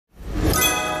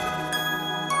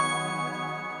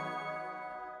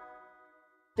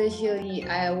Especially,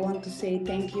 I want to say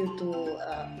thank you to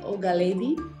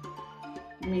Ogalady,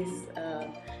 Miss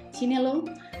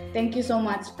Chinelo. Thank you so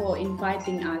much for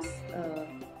inviting us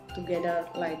together,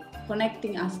 like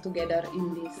connecting us together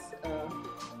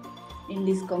in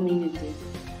this community.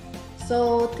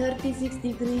 So 36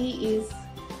 Degree is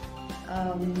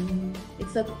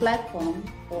it's a platform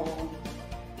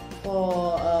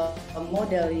for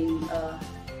modeling.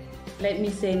 Let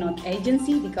me say not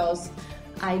agency, because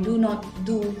I do not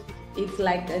do it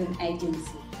like an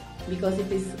agency, because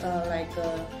it is like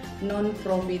a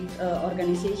non-profit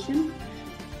organization,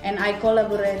 and I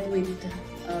collaborate with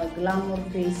Glamour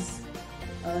Face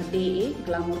DE,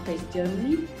 Glamour Face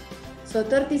Germany. So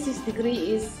 36 Degree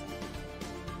is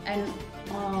a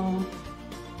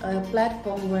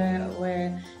platform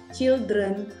where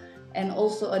children and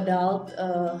also adults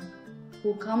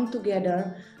who come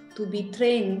together to be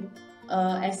trained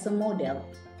as a model.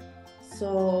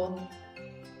 So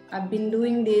I've been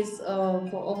doing this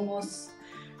for almost,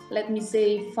 let me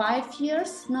say, 5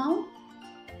 years now.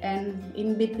 And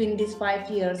in between these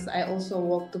 5 years, I also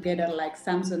work together, like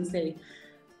Samson say,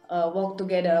 work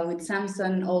together with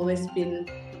Samson, always been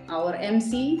our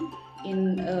MC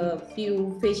in a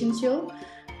few fashion shows.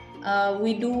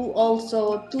 We do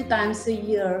also 2 times a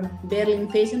year Berlin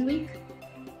Fashion Week,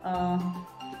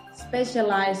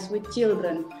 specialized with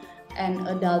children and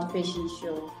adult fashion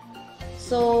show.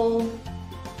 So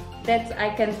that's I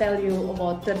can tell you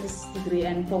about 36 Degree,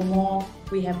 and for more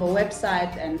we have a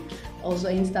website and also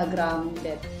Instagram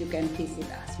that you can visit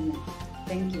us more.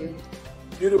 Thank you.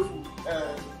 Beautiful.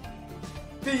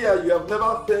 Tia, you have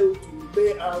never failed to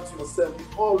lay out yourself. You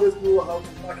always know how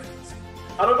to market.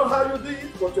 I don't know how you do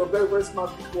it, but you're very, very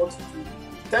smart with what you do.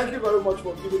 Thank you very much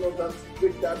for giving us that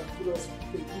breakdown and giving us a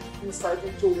deep insight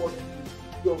into what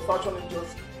your fashion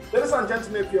industry. Ladies and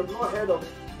gentlemen, if you have not heard of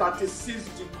 36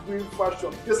 Degree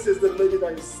Fashion, this is the lady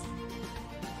that is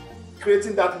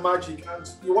creating that magic, and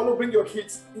you want to bring your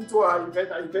kids into our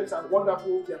event. Our events are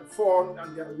wonderful, they are fun,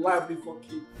 and they are lively for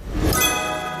kids.